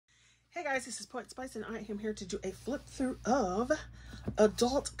Hey guys, this is Poet Spice and I am here to do a flip through of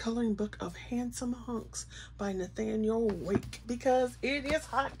Adult Coloring Book of Handsome Hunks by Nathaniel because it is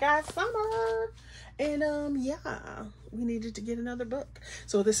hot guy summer. And yeah, we needed to get another book.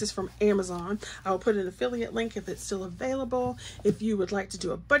 So this is from Amazon. I will put an affiliate link if it's still available. If you would like to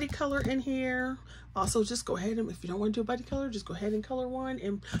do a buddy color in here, also just go ahead and if you don't want to do a buddy color, just go ahead and color one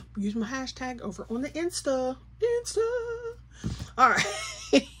and use my hashtag over on the Insta. All right.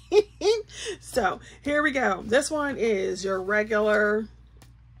 So here we go. This one is your regular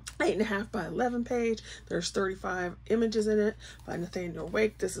 8.5 by 11 page. There's 35 images in it by Nathaniel.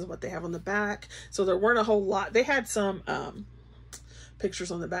 This is what they have on the back. So there weren't a whole lot. They had some pictures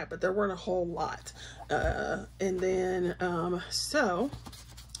on the back, but there weren't a whole lot. And then so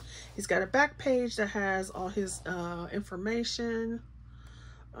he's got a back page that has all his information,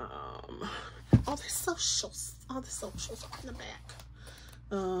 all the socials are in the back.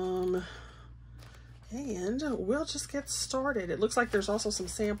 And we'll just get started. It looks like there's also some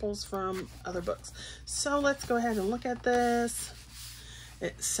samples from other books. So let's go ahead and look at this.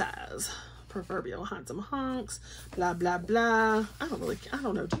 It says proverbial handsome hunks, blah, blah, blah. I don't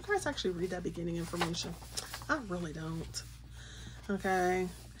know. Do you guys actually read that beginning information? I really don't. Okay.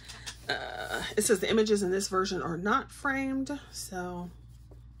 It says the images in this version are not framed, so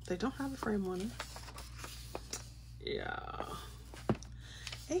they don't have a frame on it. Yeah.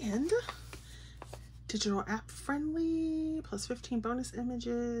 And digital app friendly, plus 15 bonus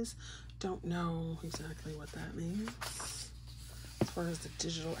images. Don't know exactly what that means as far as the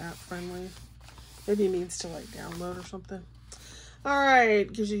digital app friendly. Maybe it means to like download or something. All right,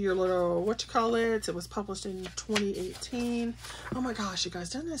 gives you your little, what you call it. It was published in 2018. Oh my gosh, you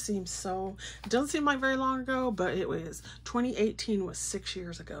guys, doesn't that seem so, it doesn't seem like very long ago, but it was, 2018 was 6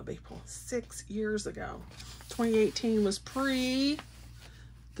 years ago, people. 6 years ago. 2018 was pre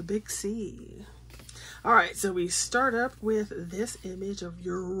the big C. All right, so we start up with this image of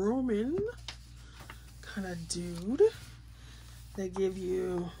your Roman kind of dude. They give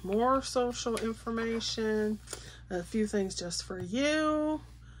you more social information, a few things just for you.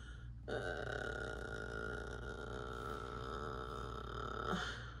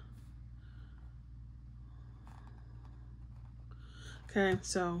 Okay,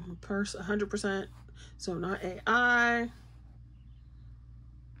 so 100%, so not AI.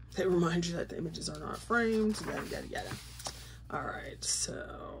 It reminds you that the images are not framed, yada, yada, yada. All right,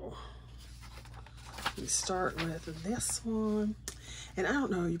 so we start with this one. And I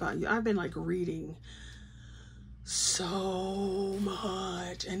don't know about you, I've been like reading so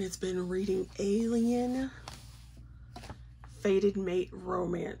much, and it's been reading alien fated mate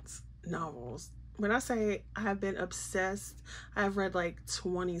romance novels. When I say I've been obsessed, I've read like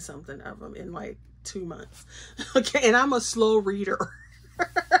 20 something of them in like 2 months. Okay, and I'm a slow reader.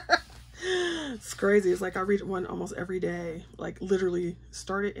 It's crazy. It's like I read one almost every day, like literally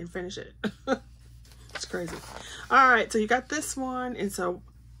start it and finish it. It's crazy. All right, so you got this one, and so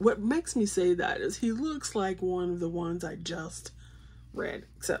what makes me say that is he looks like one of the ones I just read,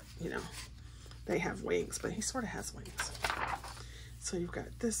 except, you know, they have wings, but he sort of has wings. So you've got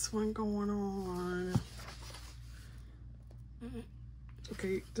this one going on.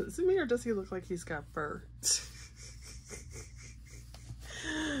 Okay, does it mean or does he look like he's got fur?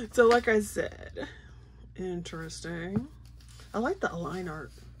 So like I said, interesting. I like the line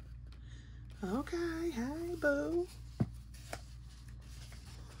art. Okay, hey boo.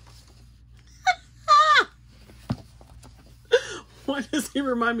 Why does he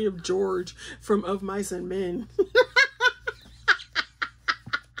remind me of George from Of Mice and Men?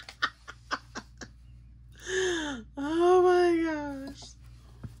 Oh my gosh.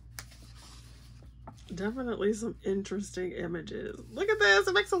 Definitely some interesting images. Look at this.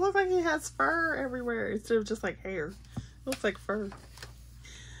 It makes it look like he has fur everywhere instead of just like hair. It looks like fur.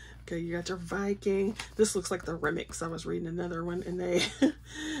 Okay, you got your Viking. This looks like the remix. I was reading another one and they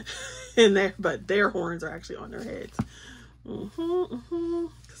but their horns are actually on their heads.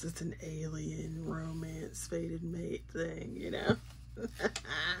 Because it's an alien romance fated mate thing, you know.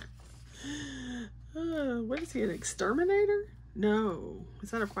 What is he, an exterminator? No.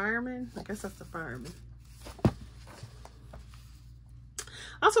 Is that a fireman? I guess that's the fireman.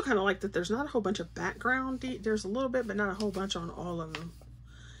 I also kind of like that there's not a whole bunch of background. There's a little bit, but not a whole bunch on all of them.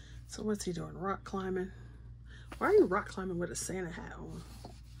 So what's he doing? Rock climbing? Why are you rock climbing with a Santa hat on?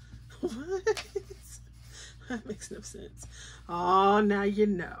 What? That makes no sense. Oh, now you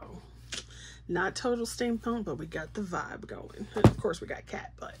know. Not total steampunk, but we got the vibe going. And of course, we got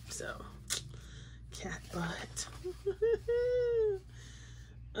cat butt, so... Cat butt.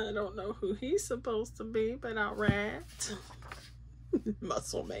 I don't know who he's supposed to be, but all right.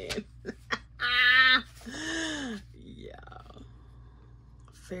 Muscle man. Yeah.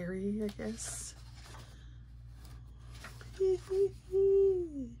 Fairy, I guess.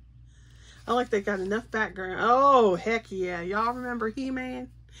 I like they got enough background. Oh, heck yeah. Y'all remember He-Man?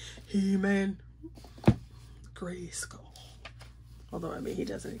 He-Man. Grayskull. Although, I mean, he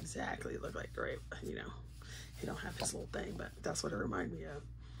doesn't exactly look like Gray. You know, he don't have his little thing, but that's what it reminded me of.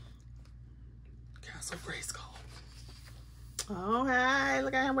 Castle Grayskull. Oh, hey,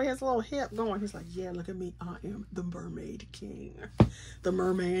 look at him with his little hip going. He's like, yeah, look at me. I am the Mermaid King. The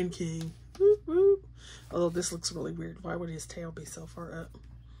Merman King. Whoop, whoop. Although this looks really weird. Why would his tail be so far up?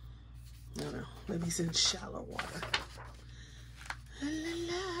 I don't know. Maybe he's in shallow water. La la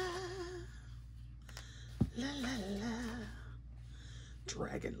la. La la la.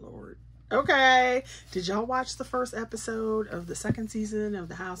 Dragon Lord. Okay. Did y'all watch the first episode of the second season of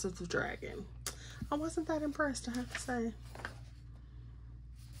the House of the Dragon? I wasn't that impressed, I have to say.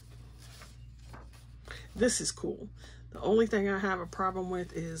 This is cool. The only thing I have a problem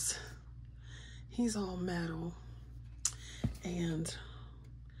with is he's all metal. And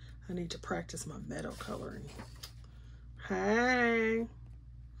I need to practice my metal coloring. Hey.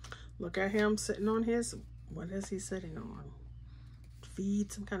 Look at him sitting on his... What is he sitting on?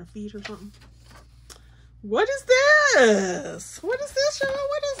 Feed? Some kind of feed or something? What is this? What is this, y'all?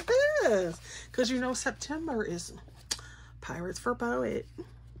 What is this? Because you know September is Pirates for Poet.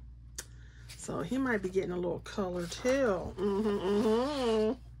 So he might be getting a little color too.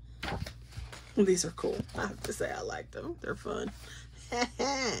 These are cool. I have to say I like them. They're fun.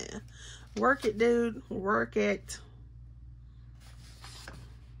 Work it, dude. Work it.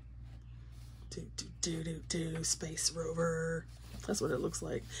 Do. Space Rover. That's what it looks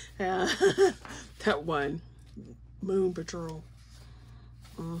like. That one. Moon Patrol.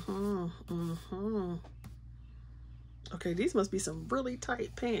 Okay, these must be some really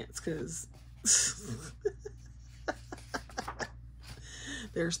tight pants, because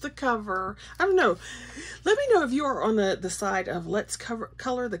there's the cover. I don't know. Let me know if you are on the side of let's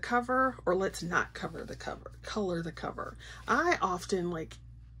color the cover, or let's not cover the cover. Color the cover. I often, like,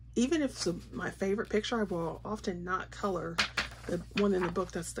 even if it's my favorite picture, I will often not color the one in the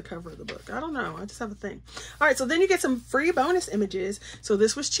book that's the cover of the book. I don't know. I just have a thing. All right, so then you get some free bonus images. So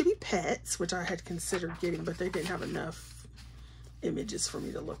this was Chibi Pets, which I had considered getting, but they didn't have enough images for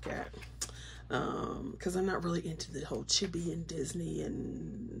me to look at. Because I'm not really into the whole Chibi and Disney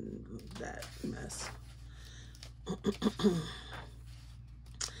and that mess.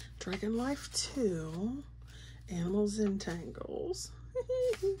 Dragon Life 2. Animals and Tangles.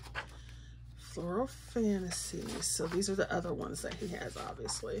 Floral Fantasy. So these are the other ones that he has,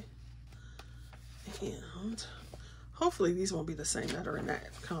 obviously. And hopefully these won't be the same that are in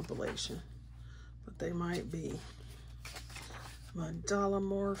that compilation. But they might be. Mandala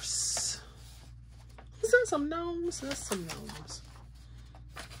Morphs. Is that some gnomes? That's some gnomes.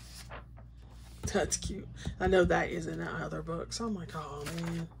 That's cute. I know that is in that other book. So I'm like, oh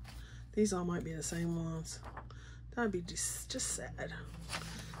man. These all might be the same ones. That'd be just sad.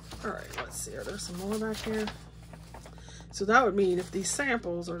 Alright, let's see. Are there some more back here? So that would mean if these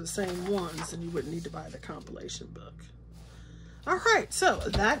samples are the same ones, then you wouldn't need to buy the compilation book. Alright, so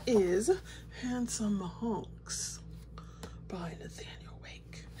that is Handsome Hunks by Nathaniel.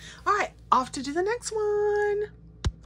 Alright, off to do the next one.